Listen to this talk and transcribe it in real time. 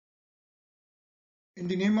In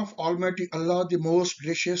the name of Almighty Allah, the most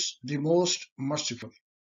gracious, the most merciful.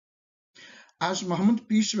 As Muhammad,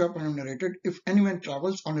 peace be upon him, narrated, if anyone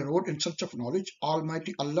travels on a road in search of knowledge,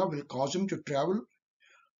 Almighty Allah will cause him to travel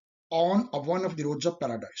on one of the roads of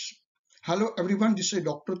paradise. Hello everyone, this is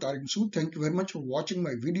Dr. Tariq Masood. Thank you very much for watching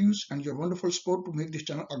my videos and your wonderful support to make this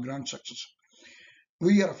channel a grand success.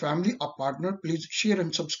 We are a family, a partner. Please share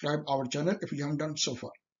and subscribe our channel if you haven't done so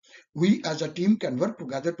far. We as a team can work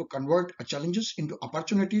together to convert challenges into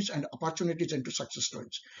opportunities and opportunities into success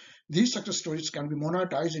stories. These success stories can be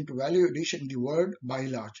monetized into value addition in the world by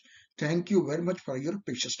large. Thank you very much for your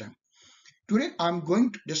precious time. Today I'm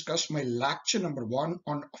going to discuss my lecture number 1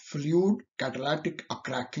 on fluid catalytic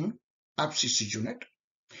cracking FCC unit.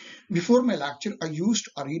 Before my lecture, I used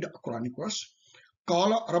to read a Quranic verse.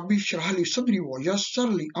 Qala Rabbi shrah li sadri wa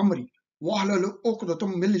yassir li amri wahlul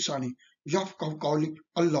uqdatam min lisani yafqahu qawli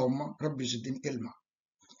Allahumma Rabbi zidni ilma.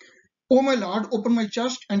 O my Lord, open my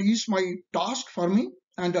chest and ease my task for me,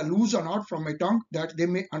 and loose a knot from my tongue that they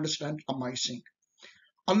may understand my saying.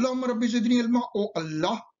 Allahumma Rabbi zidni ilma, O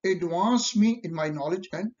Allah, advance me in my knowledge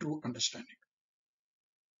and true understanding.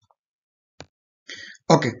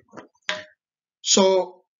 Okay,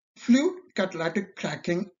 so fluid catalytic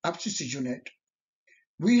cracking FCC unit,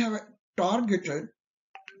 we have targeted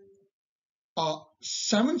a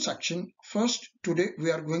 7 section. First, today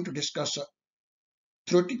we are going to discuss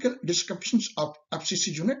theoretical descriptions of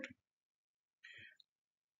FCC unit.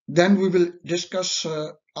 Then we will discuss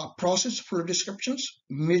process flow descriptions,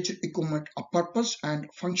 major equipment purpose and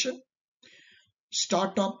function,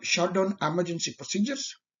 startup shutdown emergency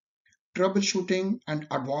procedures, troubleshooting and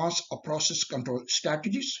advanced process control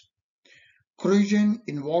strategies, corrosion,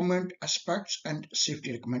 environment aspects and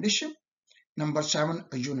safety recommendation. Number 7,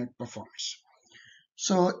 unit performance.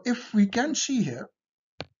 So if we can see here,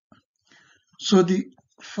 so the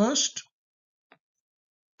first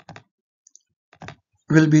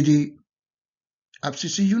will be the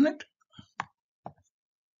FCC unit,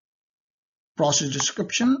 process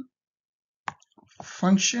description,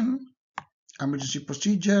 function, emergency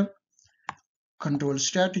procedure, control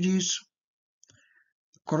strategies,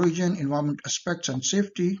 corrosion, environment aspects and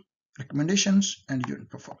safety recommendations, and unit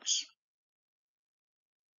performance.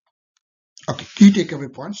 Okay, key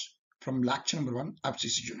takeaway points from lecture number 1,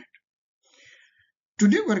 FCC unit.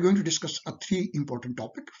 Today we are going to discuss 3 important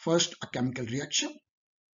topics. First, a chemical reaction,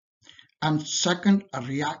 and second, a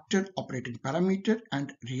reactor operating parameter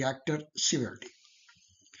and reactor severity.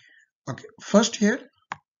 Okay, first here,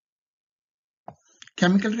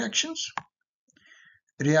 chemical reactions,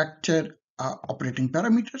 reactor operating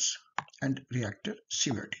parameters and reactor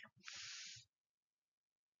severity.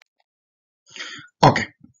 Okay,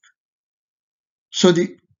 so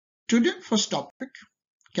the today first topic,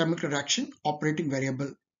 chemical reaction, operating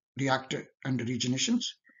variable, reactor and regenerations,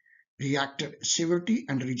 reactor severity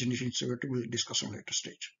and regeneration severity we'll discuss on later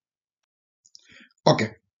stage. Okay,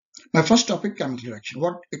 my first topic, chemical reaction,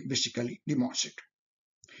 what it basically demonstrates.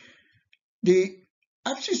 The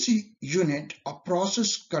FCC unit, a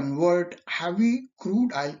process convert heavy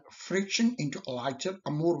crude oil friction into a lighter,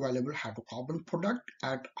 a more valuable hydrocarbon product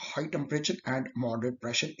at high temperature and moderate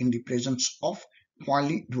pressure in the presence of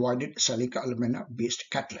finely divided silica alumina based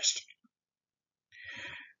catalyst.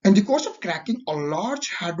 In the course of cracking a large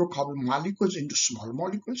hydrocarbon molecules into small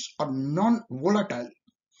molecules, a non-volatile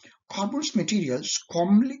carbonous materials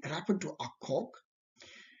commonly referred to a coke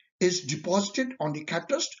is deposited on the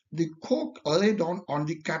catalyst. The coke laid on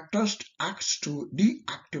the catalyst acts to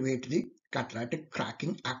deactivate the catalytic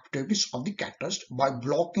cracking activities of the catalyst by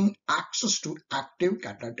blocking access to active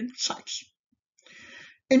catalytic sites.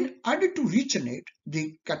 In order to regenerate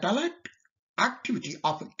the catalytic activity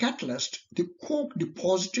of a catalyst, the coke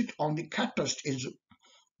deposited on the catalyst is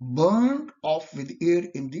burned off with air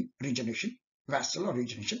in the regeneration vessel or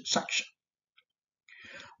regeneration section.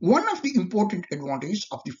 One of the important advantages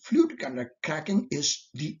of the fluid cracking is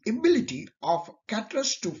the ability of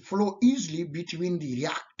catalyst to flow easily between the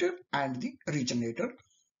reactor and the regenerator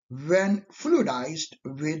when fluidized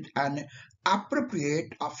with an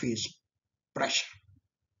appropriate phase pressure.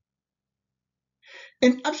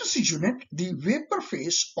 In FCC unit, the vapor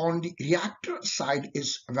phase on the reactor side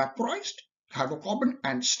is vaporized, hydrocarbon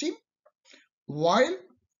and steam, while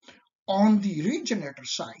on the regenerator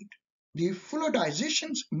side, the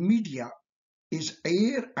fluidization media is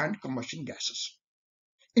air and combustion gases.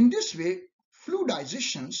 In this way,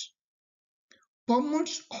 fluidization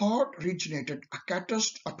permits hot regenerated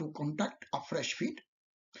catalyst to contact a fresh feed.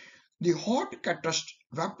 The hot catalyst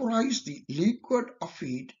vaporizes the liquid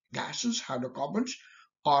feed gases, hydrocarbons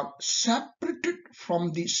are separated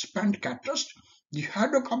from the spent catalyst The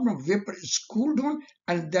hydrocarbon vapor is cooled down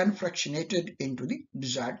and then fractionated into the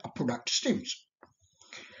desired product streams.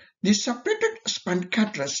 The separated spent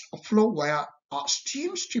catalysts flow via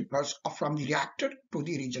steam strippers from the reactor to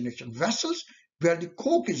the regeneration vessels, where the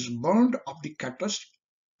coke is burned off the catalyst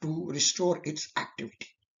to restore its activity.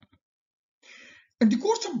 In the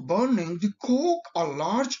course of burning the coke, a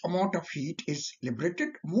large amount of heat is liberated.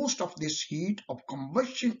 Most of this heat of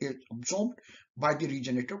combustion is absorbed by the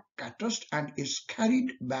regenerator catalyst and is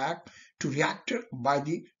carried back to reactor by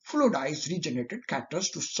the fluidized regenerated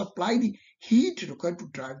catalyst to supply the heat required to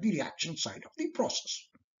drive the reaction side of the process.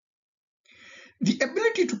 The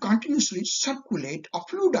ability to continuously circulate a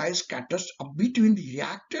fluidized catalyst between the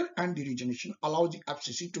reactor and the regeneration allows the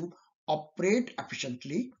FCC to operate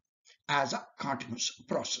efficiently as a continuous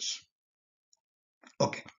process.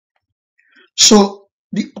 Okay, so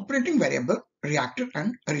the operating variable, reactor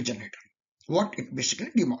and regenerator, what it basically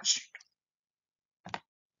demonstrates.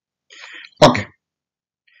 Okay,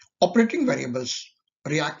 operating variables,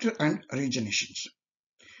 reactor and regenerations.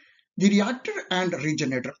 The reactor and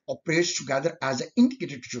regenerator operates together as an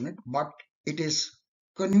integrated unit, but it is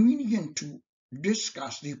convenient to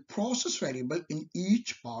discuss the process variable in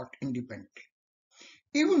each part independently,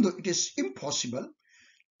 even though it is impossible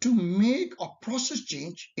to make a process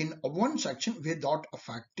change in one section without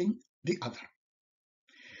affecting the other.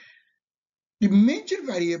 The major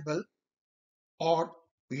variable or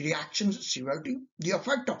reaction severity, the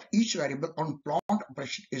effect of each variable on plant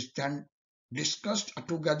operation is then discussed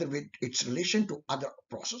together with its relation to other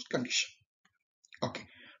process conditions. Okay,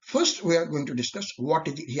 first we are going to discuss what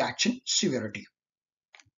is the reaction severity.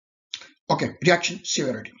 Okay, reaction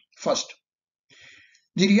severity. First,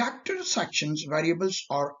 the reactor sections variables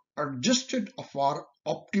are adjusted for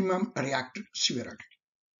optimum reactor severity.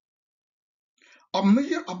 A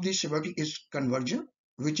measure of the severity is conversion,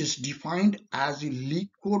 which is defined as the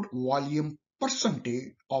liquid volume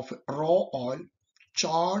percentage of raw oil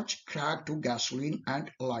charged cracked to gasoline and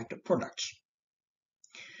lighter products.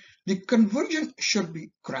 The conversion should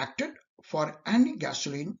be corrected for any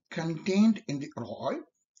gasoline contained in the raw oil,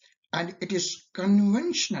 and it is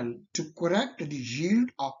conventional to correct the yield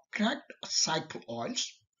of cracked cycle oils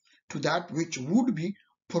to that which would be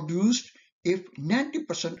produced if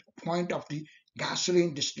 90% point of the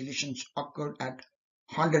gasoline distillations occurred at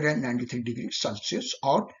 193 degrees Celsius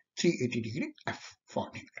or 380 degrees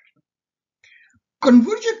Fahrenheit.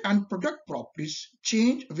 Conversion and product properties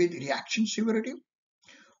change with reaction severity.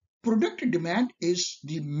 Product demand is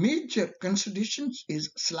the major consideration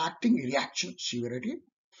is selecting reaction severity.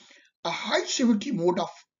 A high severity mode of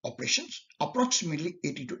operations, approximately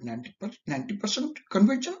 80 to 90%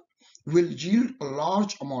 conversion, will yield a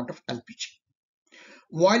large amount of LPG,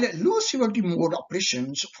 while a low severity mode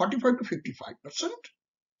operations, 45 to 55%,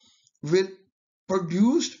 will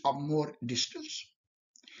produce more distills.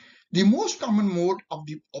 The most common mode of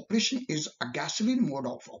the operation is a gasoline mode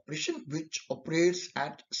of operation, which operates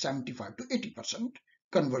at 75 to 80%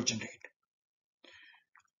 conversion rate.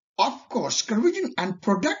 Of course, conversion and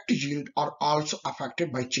product yield are also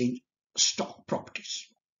affected by change stock properties.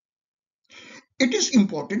 It is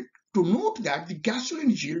important to note that the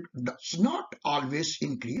gasoline yield does not always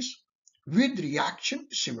increase with reaction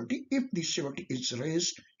severity if the severity is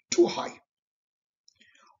raised too high.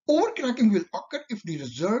 Overcracking will occur if the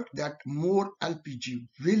result that more LPG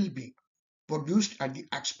will be produced at the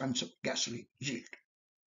expense of gasoline yield.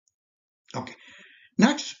 Okay,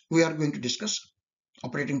 next we are going to discuss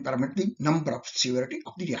operating parameter, the number of severity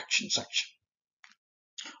of the reaction section.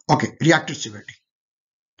 Okay, reactor severity.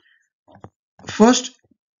 First,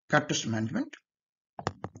 catalyst management,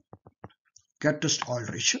 catalyst oil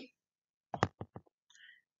ratio,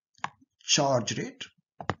 charge rate,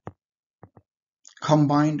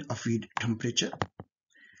 combined feed temperature,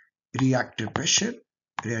 reactor pressure,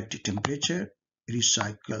 reactor temperature,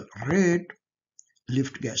 recycle rate,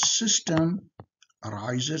 lift gas system,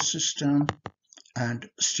 riser system, and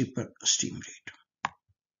stripper steam rate.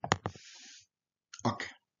 Okay.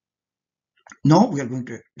 Now we are going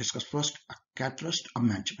to discuss first catalyst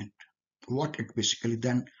management. What it basically,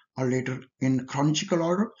 then or later in chronological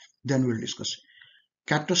order, then we'll discuss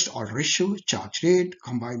catalyst oil ratio, charge rate,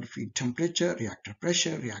 combined feed temperature, reactor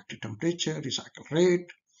pressure, reactor temperature, recycle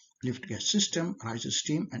rate, lift gas system, riser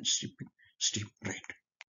steam, and stripper steam rate.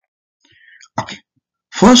 Okay.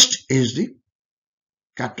 First is the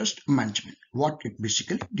catalyst management, what it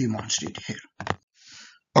basically demonstrates here.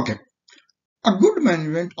 Okay, a good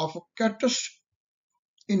management of a catalyst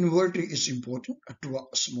inventory is important to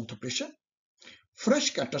a smooth operation.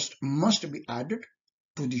 Fresh catalyst must be added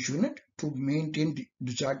to the unit to maintain the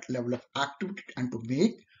desired level of activity and to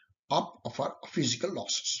make up for physical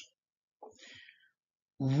losses.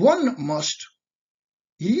 One must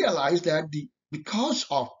realize that because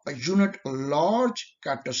of a unit large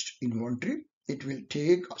catalyst inventory, it will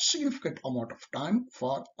take a significant amount of time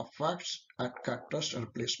for effects at catalyst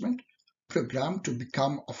replacement program to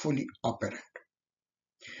become fully apparent.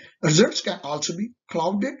 Results can also be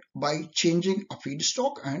clouded by changing a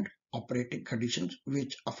feedstock and operating conditions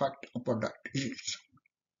which affect product yields.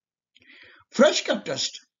 Fresh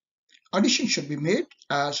catalyst addition should be made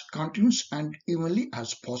as continuous and evenly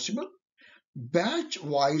as possible.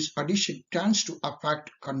 Batch-wise addition tends to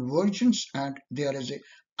affect conversions, and there is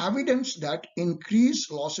evidence that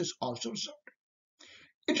increased losses also result.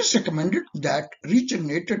 It is recommended that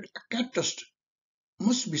regenerated catalyst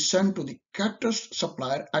must be sent to the catalyst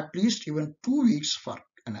supplier at least even 2 weeks for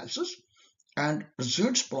analysis and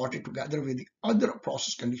results plotted together with the other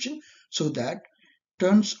process condition so that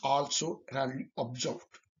turns also rarely observed.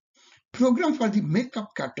 Program for the makeup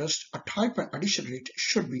catalyst, a type and addition rate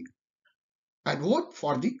should be advert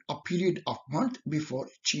for a period of month before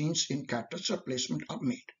change in catalyst replacement are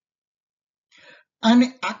made.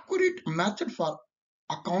 An accurate method for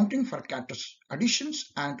accounting for catalyst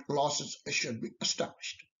additions and losses should be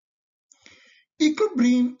established.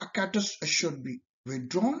 Equilibrium catalyst should be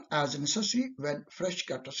withdrawn as necessary when fresh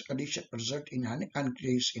catalyst addition result in an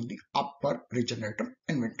increase in the upper regenerator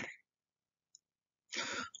inventory.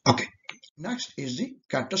 Okay, next is the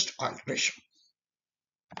catalyst oil ratio.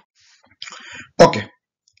 Okay,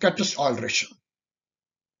 catalyst oil ratio.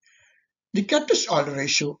 The catalyst oil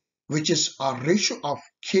ratio, which is a ratio of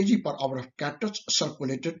kg per hour of catalyst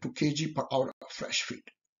circulated to kg per hour of fresh feed.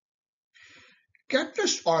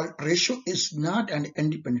 Catalyst oil ratio is not an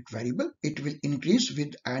independent variable. It will increase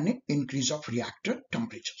with an increase of reactor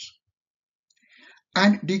temperatures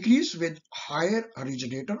and decrease with higher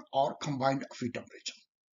regenerator or combined feed temperature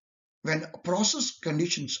when process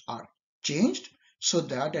conditions are changed, so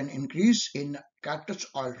that an increase in catalyst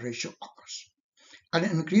oil ratio occurs. An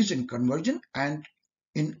increase in conversion and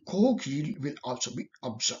in coke yield will also be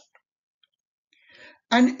observed.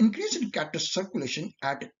 An increase in catalyst circulation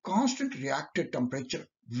at a constant reactor temperature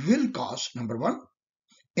will cause, number one,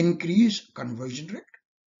 increase conversion rate,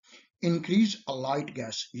 increase light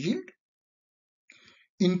gas yield,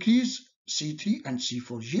 increase C3 and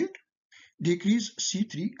C4 yield, decrease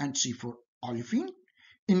C3 and C4 olefin,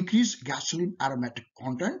 increase gasoline aromatic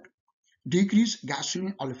content, decrease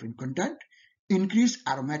gasoline olefin content, increase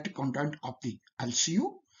aromatic content of the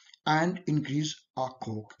LCO, and increase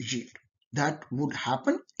coke yield. That would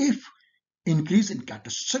happen if increase in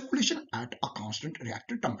catalyst circulation at a constant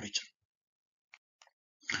reactor temperature.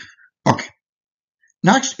 Okay.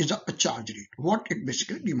 Next is a charge rate. What it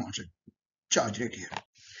basically demonstrates. Charge rate here.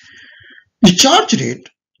 The charge rate,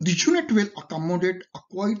 the unit will accommodate a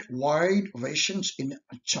quite wide variations in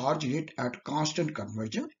charge rate at constant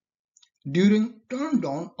conversion during turn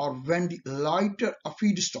down or when the lighter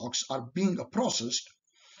feedstocks are being processed.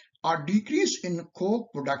 A decrease in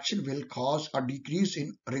coke production will cause a decrease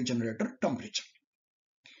in regenerator temperature.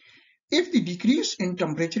 If the decrease in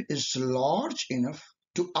temperature is large enough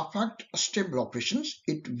to affect stable operations,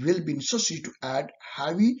 it will be necessary to add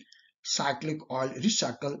heavy cyclic oil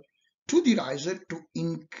recycle to the riser to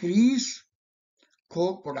increase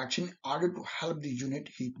coke production in order to help the unit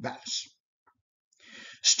heat balance.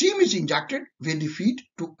 Steam is injected with the feed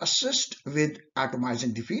to assist with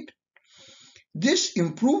atomizing the feed. This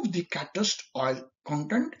improves the catalyst oil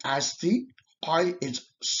content as the oil is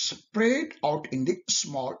sprayed out in the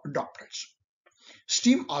small droplets.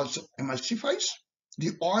 Steam also emulsifies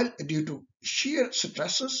the oil due to shear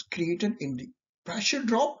stresses created in the pressure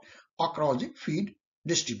drop across the feed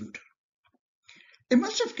distributor.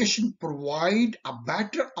 Emulsification provides a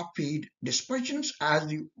better feed dispersion as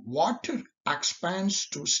the water expands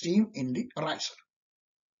to steam in the riser.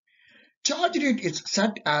 Charge rate is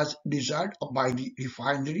set as desired by the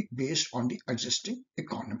refinery based on the existing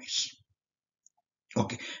economies.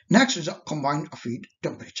 Okay, next is a combined feed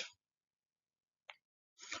temperature.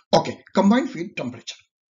 Okay, combined feed temperature.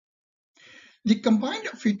 The combined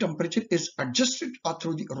feed temperature is adjusted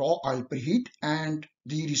through the raw oil preheat and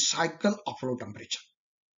the recycle flow temperature.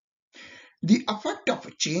 The effect of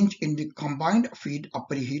a change in the combined feed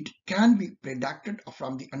preheat can be predicted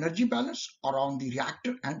from the energy balance around the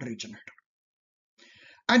reactor and regenerator.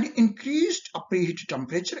 An increased preheat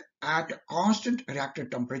temperature at a constant reactor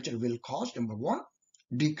temperature will cause, number one,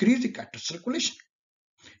 decrease the catalyst circulation.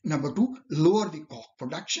 Number two, lower the coke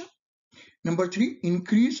production. Number three,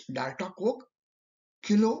 increase delta coke,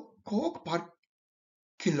 kilo coke per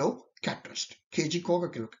kilo catalyst, kg coke per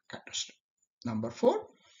kilo catalyst. Number four,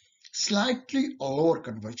 slightly lower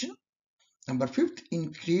conversion. Number 5,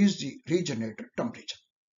 increase the regenerator temperature.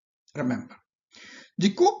 Remember, the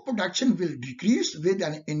coke production will decrease with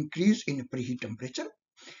an increase in preheat temperature.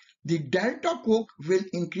 The delta coke will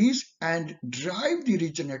increase and drive the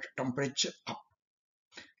regenerator temperature up.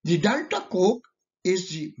 The delta coke is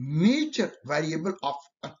the major variable of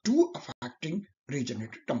a two affecting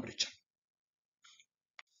regenerator temperature.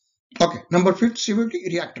 Okay, number 5, severity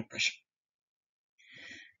reactor pressure.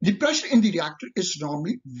 The pressure in the reactor is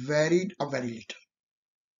normally varied a very little.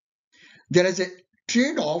 There is a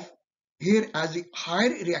trade-off here, as the higher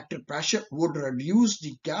reactor pressure would reduce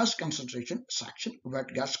the gas concentration section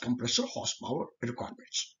wet gas compressor horsepower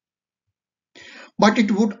requirements. But it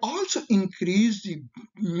would also increase the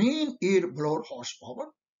main air blower horsepower.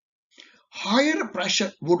 Higher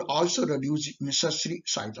pressure would also reduce the necessary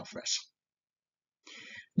size of vessel.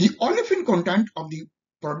 The olefin content of the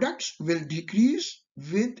products will decrease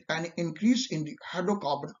with an increase in the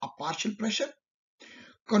hydrocarbon at partial pressure.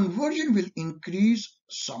 Conversion will increase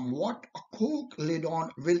somewhat. A coke lead-on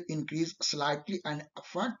will increase slightly, an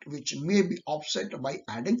effect which may be offset by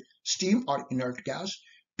adding steam or inert gas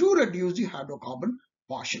to reduce the hydrocarbon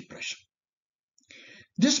partial pressure.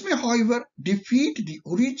 This may, however, defeat the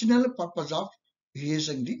original purpose of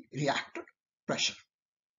raising the reactor pressure.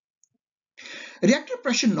 Reactor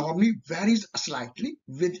pressure normally varies slightly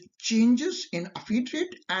with changes in feed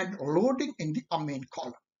rate and loading in the main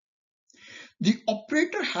column. The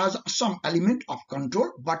operator has some element of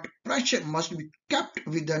control, but pressure must be kept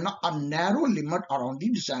within a narrow limit around the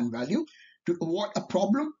design value to avoid a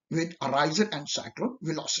problem with riser and cyclone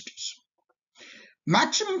velocities.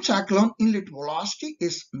 Maximum cyclone inlet velocity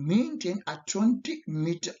is maintained at 20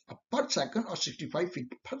 meters per second or 65 feet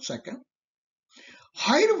per second.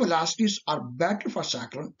 Higher velocities are better for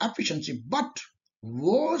cyclone efficiency, but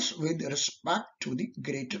worse with respect to the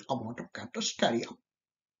greater amount of catalyst carryout.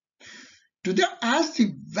 As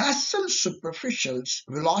the vessel superficial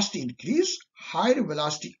velocity increase, higher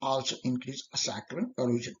velocity also increase cyclone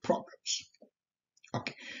erosion problems.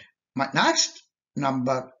 Okay, my next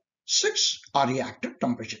number 6 are reactor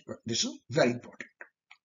temperature. This is very important.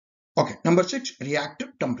 Okay, number 6,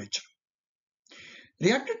 reactor temperature.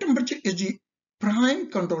 Reactor temperature is the prime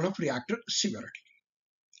control of reactor severity.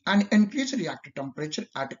 An increased reactor temperature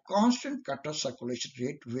at a constant catalyst circulation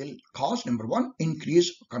rate will cause, number 1,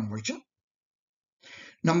 increase conversion.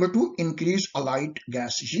 Number 2, increase allied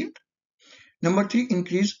gas yield. Number 3,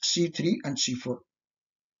 increase C3 and C4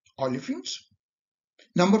 olefins.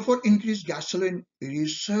 Number 4, increase gasoline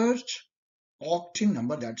research octane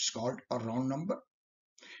number, that's called a round number.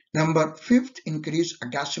 Number 5, increase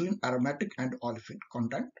gasoline aromatic and olefin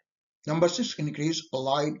content. Number 6, increase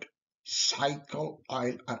allied cycle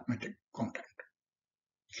oil aromatic content.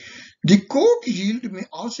 The coke yield may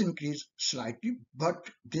also increase slightly, but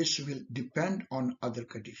this will depend on other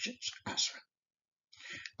conditions as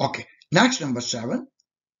well. Okay, next, number 7,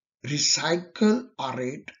 recycle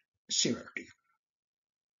rate severity.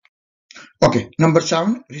 Okay, number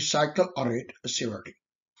 7, recycle rate severity.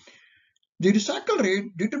 The recycle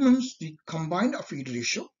rate determines the combined feed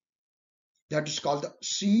ratio, that is called the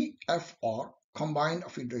CFR, combined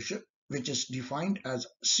feed ratio, which is defined as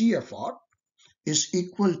CFR is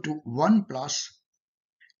equal to 1 plus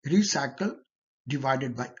recycle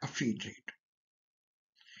divided by a feed rate,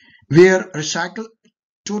 where recycle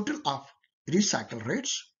total of recycle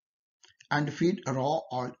rates and feed raw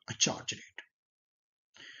oil charge rate.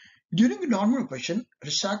 During a normal operation,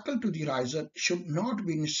 recycle to the riser should not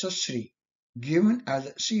be necessary given as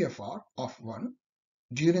a CFR of 1.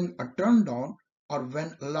 During a turn down or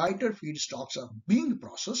when lighter feedstocks are being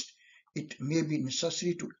processed, it may be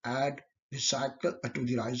necessary to add recycle to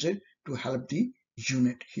the riser to help the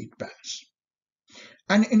unit heat balance.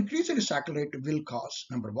 An increased recycle rate will cause,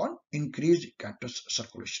 number 1, increased catalyst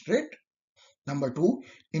circulation rate. Number 2,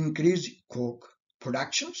 increase coke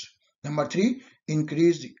productions. Number 3,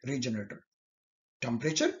 increase the regenerator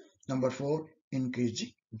temperature. Number 4, increase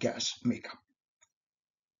the gas makeup.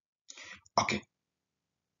 Okay,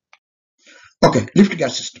 lift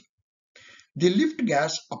gas system. The lift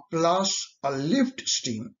gas plus a lift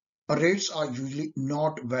steam rates are usually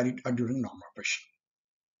not varied during normal operation.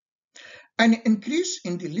 An increase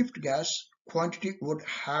in the lift gas quantity would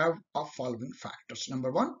have a following factors.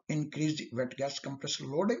 Number 1, increase the wet gas compressor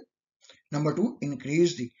loading. Number 2,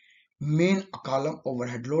 increase the main column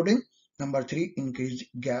overhead loading. Number 3, increase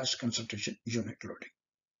the gas concentration unit loading.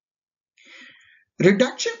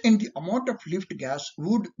 Reduction in the amount of lift gas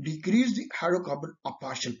would decrease the hydrocarbon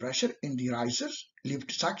partial pressure in the riser's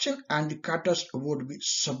lift section, and the catalyst would be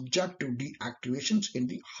subject to deactivations in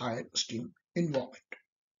the higher steam environment.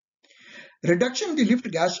 Reduction in the lift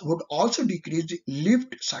gas would also decrease the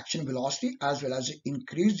lift section velocity as well as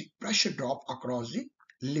increase the pressure drop across the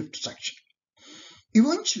lift section.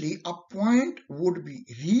 Eventually, a point would be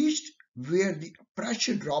reached where the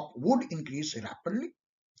pressure drop would increase rapidly,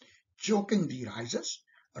 choking the risers,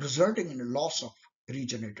 resulting in a loss of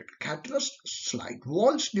regenerated catalyst, slide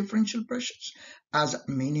walls, differential pressures. As a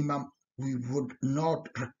minimum, we would not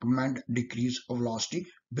recommend decrease of velocity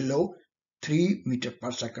below 3 meters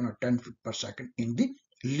per second or 10 feet per second in the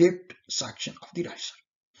lift section of the riser.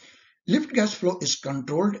 Lift gas flow is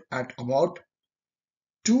controlled at about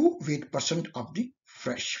 2 weight% of the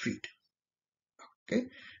fresh feed. Okay,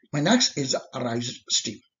 my next is a riser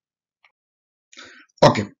steam.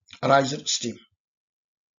 Okay, riser steam.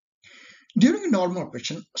 During a normal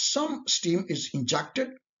operation, some steam is injected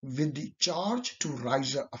with the charge to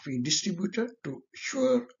riser of a distributor to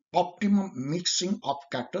ensure optimum mixing of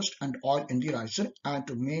catalyst and oil in the riser and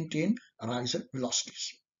to maintain riser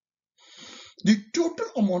velocities. The total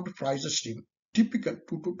amount of riser steam, typical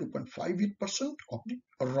 2 to 2.58% of the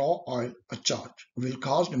raw oil charge, will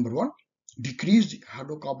cause number 1, decrease the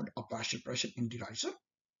hydrocarbon partial pressure in the riser.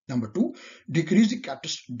 Number 2, decrease the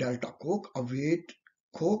catalyst delta coke per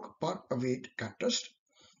weight catalyst.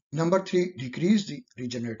 Number 3, decrease the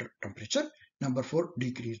regenerator temperature. Number 4,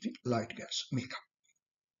 decrease the light gas makeup.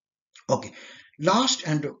 Okay, last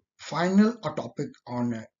and final topic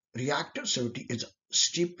on reactor safety is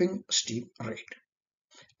steeping steam rate.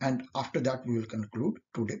 And after that, we will conclude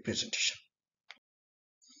today's presentation.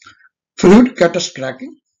 Fluid catalyst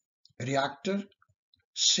cracking, reactor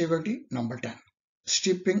severity number 10,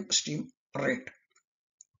 steeping steam rate.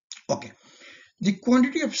 Okay, the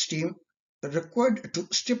quantity of steam required to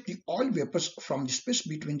steep the oil vapors from the space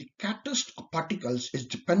between the catalyst particles is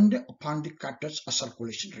dependent upon the catalyst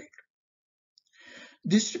circulation rate.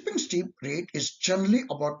 The steeping steam rate is generally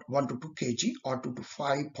about 1 to 2 kg or 2 to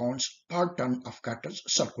 5 pounds per ton of catalyst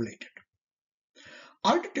circulated.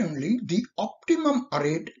 Alternatively, the optimum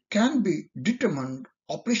rate can be determined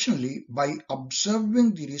operationally by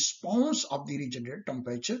observing the response of the regenerator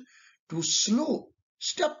temperature to slow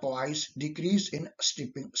stepwise decrease in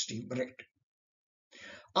steeping steam rate.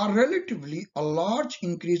 A relatively large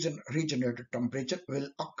increase in regenerator temperature will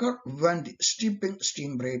occur when the steeping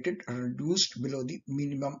steam rate is reduced below the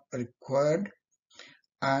minimum required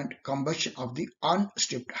and combustion of the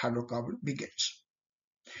unsteeped hydrocarbon begins.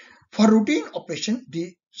 For routine operation,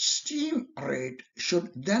 the steam rate should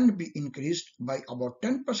then be increased by about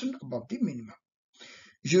 10% above the minimum.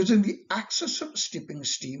 Using the excessive steeping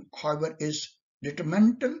steam, however, is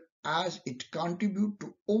detrimental as it contributes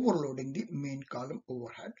to overloading the main column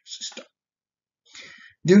overhead system.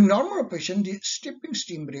 During normal operation, the steeping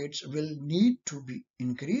steam rates will need to be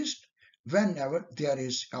increased whenever there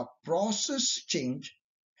is a process change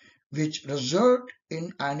which result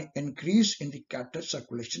in an increase in the catalyst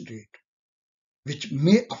circulation rate, which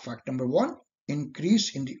may affect number 1,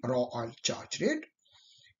 increase in the raw oil charge rate,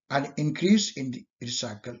 an increase in the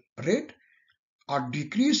recycle rate, a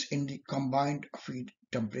decrease in the combined feed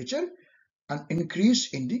temperature, an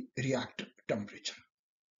increase in the reactor temperature.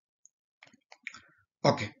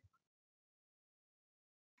 Okay.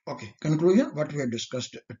 Conclusion, what we have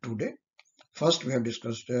discussed today. First, we have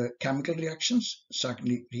discussed chemical reactions.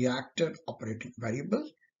 Secondly, reactor operating variable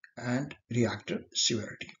and reactor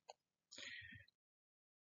severity.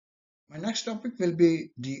 My next topic will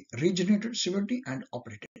be the regenerator severity and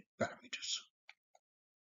operating parameters.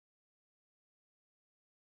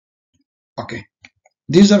 Okay,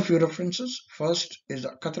 these are few references. First is the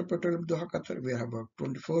Qatar Petroleum Doha Qatar. We have about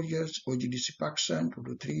 24 years. OGDC Pakistan, 2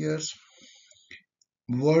 to 3 years.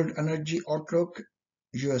 World Energy Outlook,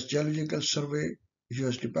 US Geological Survey,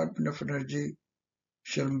 US Department of Energy,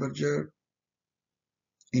 Schellenberger,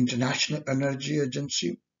 International Energy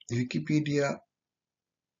Agency, Wikipedia,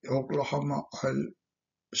 Oklahoma Oil,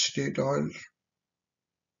 State Oil,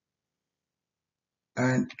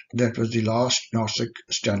 and that was the last NORSEC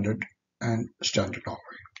standard and Standard Oil.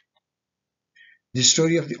 The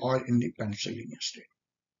story of the oil in the Pennsylvania state.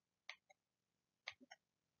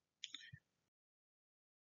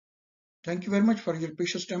 Thank you very much for your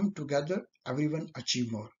precious time. Together, everyone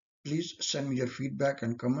achieve more. Please send me your feedback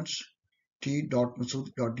and comments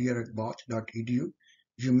t.masood.dr@bosch.edu.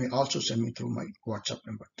 You may also send me through my WhatsApp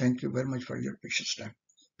number. Thank you very much for your precious time.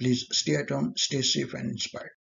 Please stay at home, stay safe and inspired.